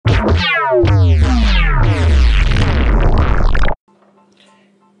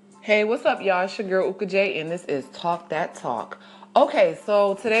Hey, what's up, y'all? It's your girl Uka J, and this is Talk That Talk. Okay,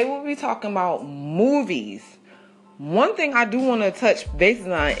 so today we'll be talking about movies. One thing I do want to touch bases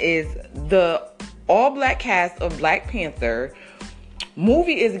on is the all-black cast of Black Panther.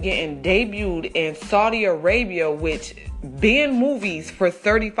 Movie is getting debuted in Saudi Arabia, which banned movies for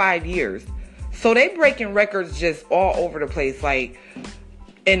 35 years. So they breaking records just all over the place, like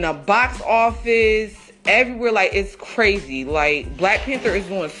in the box office, everywhere. Like, it's crazy. Like, Black Panther is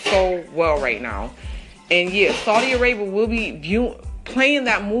doing so well right now. And yeah, Saudi Arabia will be playing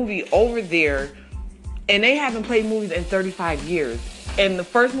that movie over there. And they haven't played movies in 35 years. And the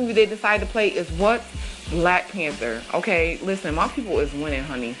first movie they decided to play is what? Black Panther. Okay, listen, my people is winning,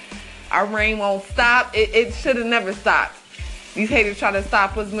 honey. Our reign won't stop. It should have never stopped. These haters try to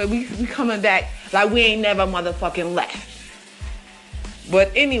stop us. We coming back like we ain't never motherfucking left.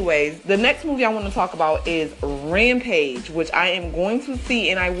 But anyways, the next movie I want to talk about is Rampage, which I am going to see,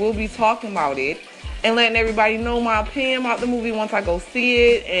 and I will be talking about it and letting everybody know my opinion about the movie once I go see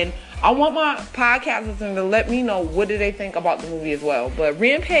it. And I want my podcast listeners to let me know what do they think about the movie as well. But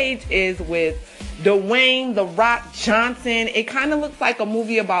Rampage is with Dwayne "The Rock" Johnson. It kind of looks like a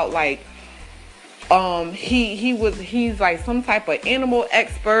movie about like he's like some type of animal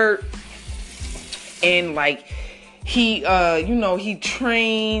expert, and like he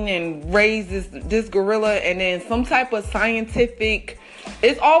trained and raised this gorilla, and then some type of scientific.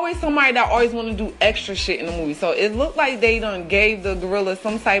 It's always somebody that always want to do extra shit in the movie. So it looked like they done gave the gorilla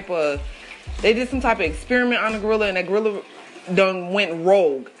they did some type of experiment on the gorilla, and that gorilla done went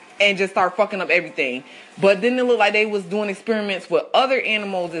rogue and just start fucking up everything. But then it looked like they was doing experiments with other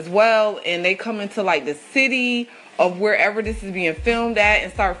animals as well, and they come into like the city of wherever this is being filmed at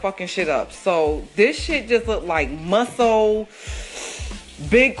and start fucking shit up. So this shit just looked like muscle,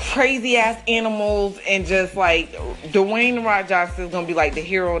 big crazy ass animals, and just like Dwayne "The Rock" Johnson is gonna be like the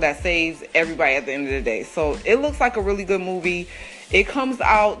hero that saves everybody at the end of the day. So it looks like a really good movie. It comes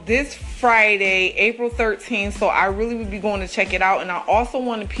out this Friday, April 13th, so I really would be going to check it out. And I also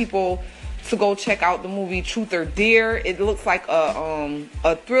wanted people to go check out the movie Truth or Dare. It looks like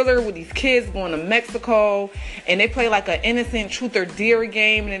a thriller with these kids going to Mexico, and they play like an innocent truth or dare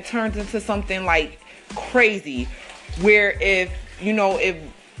game, and it turns into something like crazy, where if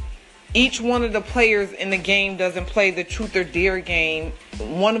each one of the players in the game doesn't play the truth or dare game,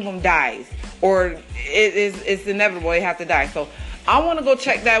 one of them dies, or it's inevitable they have to die. So I want to go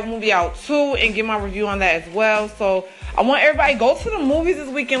check that movie out too and get my review on that as well. So I want everybody to go to the movies this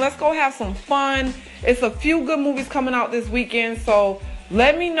weekend. Let's go have some fun. It's a few good movies coming out this weekend. So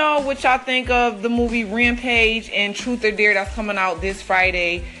let me know what y'all think of the movie Rampage and Truth or Dare that's coming out this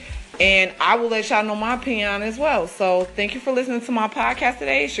Friday. And I will let y'all know my opinion on it as well. So thank you for listening to my podcast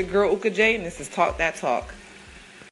today. It's your girl Uka J, and this is Talk That Talk.